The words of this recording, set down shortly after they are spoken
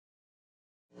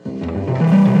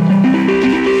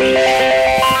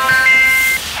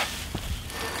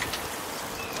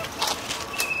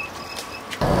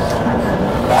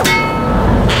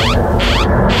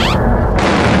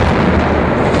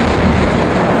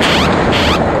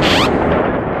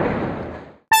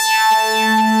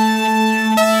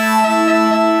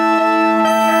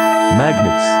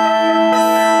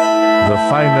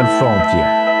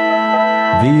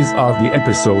These are the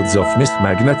episodes of Miss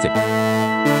Magnetiq.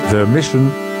 The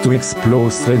mission, to explore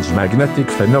strange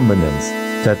magnetic phenomena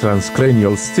that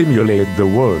transcranial stimulate the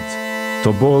world,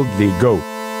 to boldly go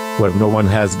where no one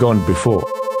has gone before.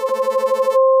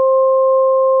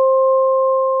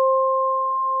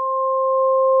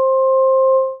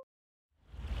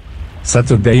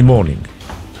 Saturday morning.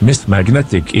 Miss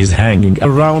Magnetiq is hanging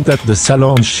around at the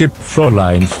salon ship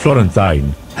Fräulein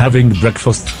Florentine, having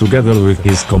breakfast together with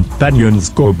his companions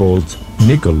Cobalt,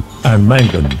 Nickel, and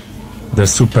Mangan. The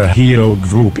superhero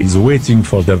group is waiting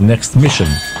for their next mission.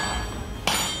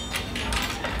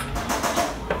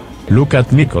 Look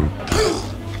at Nickel.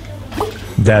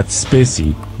 That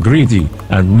spacey, greedy,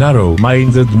 and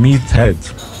narrow-minded meathead.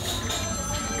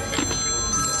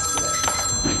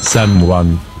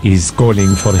 Someone is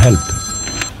calling for help.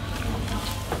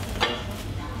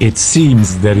 It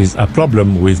seems there is a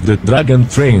problem with the dragon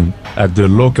train at the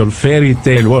local fairy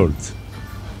tale world.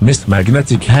 Miss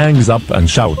Magnetiq hangs up and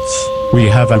shouts, "We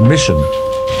have a mission.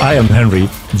 I am Henry,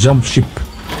 jump ship."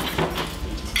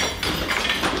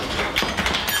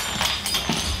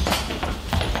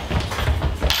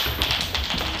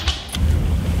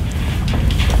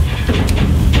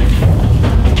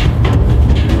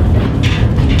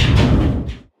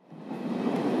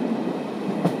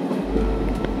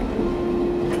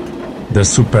 The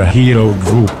superhero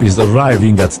group is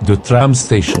arriving at the tram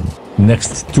station,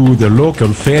 next to the local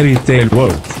fairy tale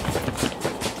world.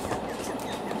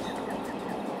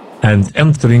 And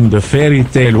entering the fairy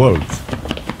tale world,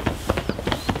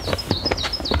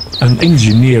 an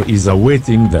engineer is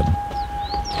awaiting them.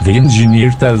 The engineer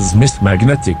tells Miss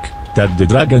Magnetiq that the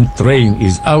dragon train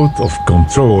is out of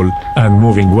control and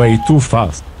moving way too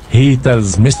fast. He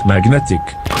tells Miss Magnetiq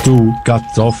to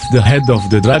cut off the head of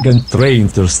the dragon train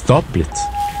to stop it.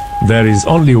 There is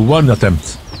only one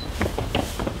attempt.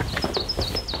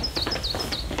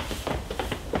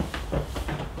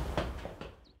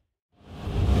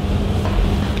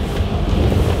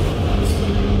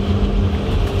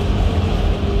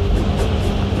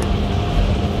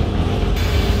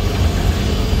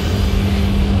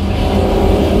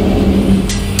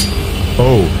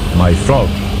 Oh, my frog.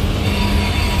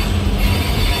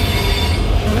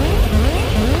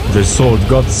 The sword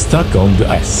got stuck on the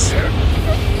ice.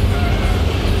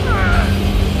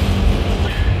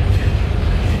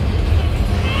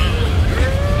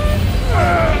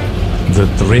 The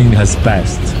train has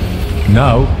passed.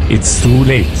 Now, it's too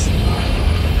late.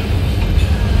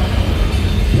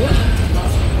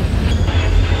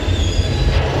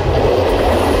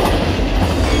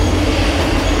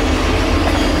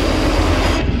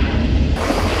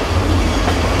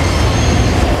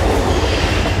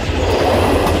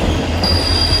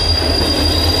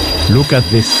 Look at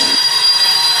this.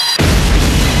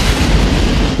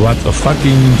 What a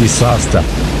fucking disaster.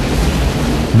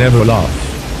 Never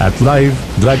laugh at live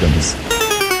dragons.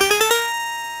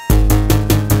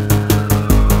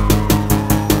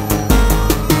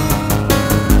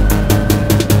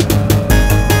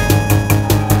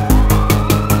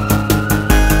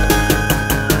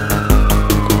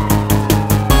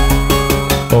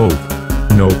 Oh,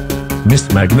 no. Miss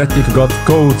Magnetiq got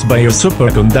caught by a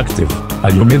superconductive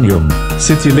aluminum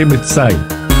city limit sign.